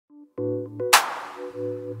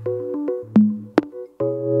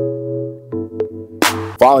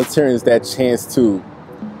volunteering is that chance to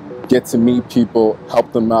get to meet people,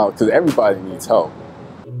 help them out, because everybody needs help.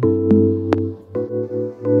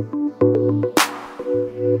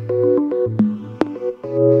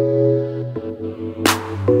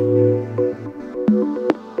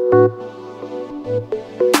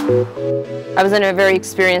 I wasn't a very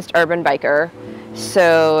experienced urban biker,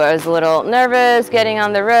 so I was a little nervous getting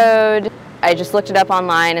on the road. I just looked it up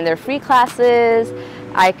online and they're free classes.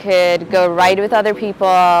 I could go ride with other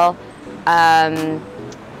people, and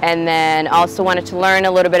then also wanted to learn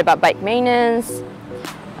a little bit about bike maintenance.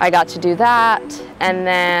 I got to do that, and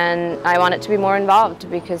then I wanted to be more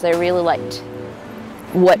involved because I really liked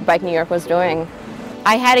what Bike New York was doing.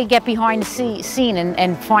 I had to get behind the scene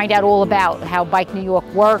and find out all about how Bike New York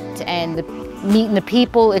worked and meeting the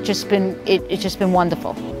people. It's just been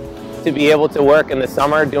wonderful. To be able to work in the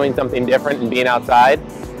summer doing something different and being outside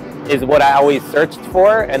is what I always searched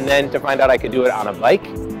for, and then to find out I could do it on a bike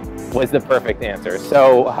was the perfect answer.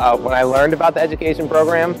 So when I learned about the education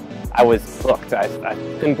program, I was hooked. I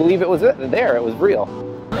couldn't believe it was there. It was real.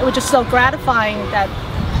 It was just so gratifying that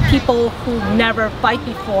people who never biked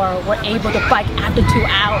before were able to bike after 2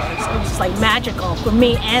 hours. It was just like magical for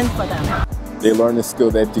me and for them. They learn a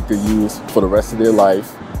skill that they could use for the rest of their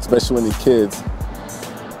life, especially when they're kids.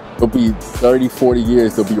 It'll be 30, 40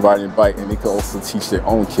 years they'll be riding a bike, and they can also teach their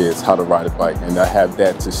own kids how to ride a bike, and I have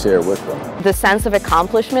that to share with them. The sense of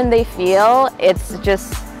accomplishment they feel, it's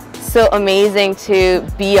just so amazing to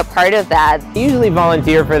be a part of that. I usually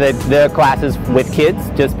volunteer for the classes with kids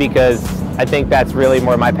just because I think that's really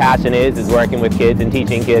where my passion is working with kids and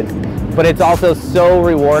teaching kids. But it's also so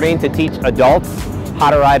rewarding to teach adults how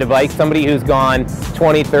to ride a bike. Somebody who's gone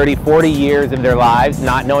 20, 30, 40 years of their lives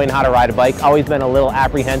not knowing how to ride a bike, always been a little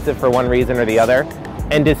apprehensive for one reason or the other.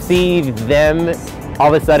 And to see them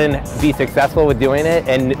all of a sudden be successful with doing it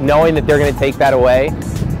and knowing that they're going to take that away,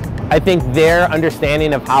 I think their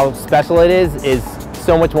understanding of how special it is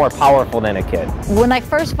so much more powerful than a kid. When I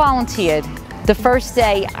first volunteered, the first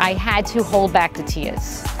day I had to hold back the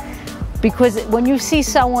tears. Because when you see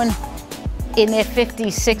someone in their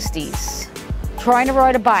 50s, 60s, trying to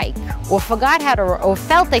ride a bike, or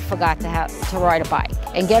felt they forgot to ride a bike,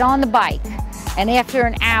 and get on the bike, and after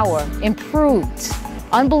an hour improved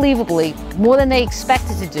unbelievably more than they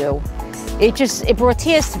expected to do, it brought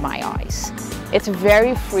tears to my eyes. It's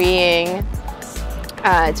very freeing,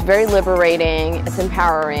 it's very liberating, it's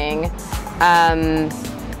empowering.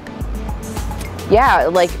 Yeah,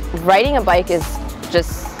 like riding a bike is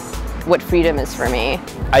just what freedom is for me.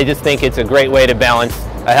 I just think it's a great way to balance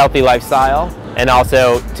a healthy lifestyle and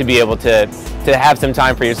also to be able to have some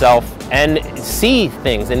time for yourself and see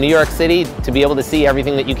things. In New York City, to be able to see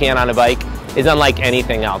everything that you can on a bike is unlike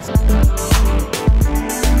anything else.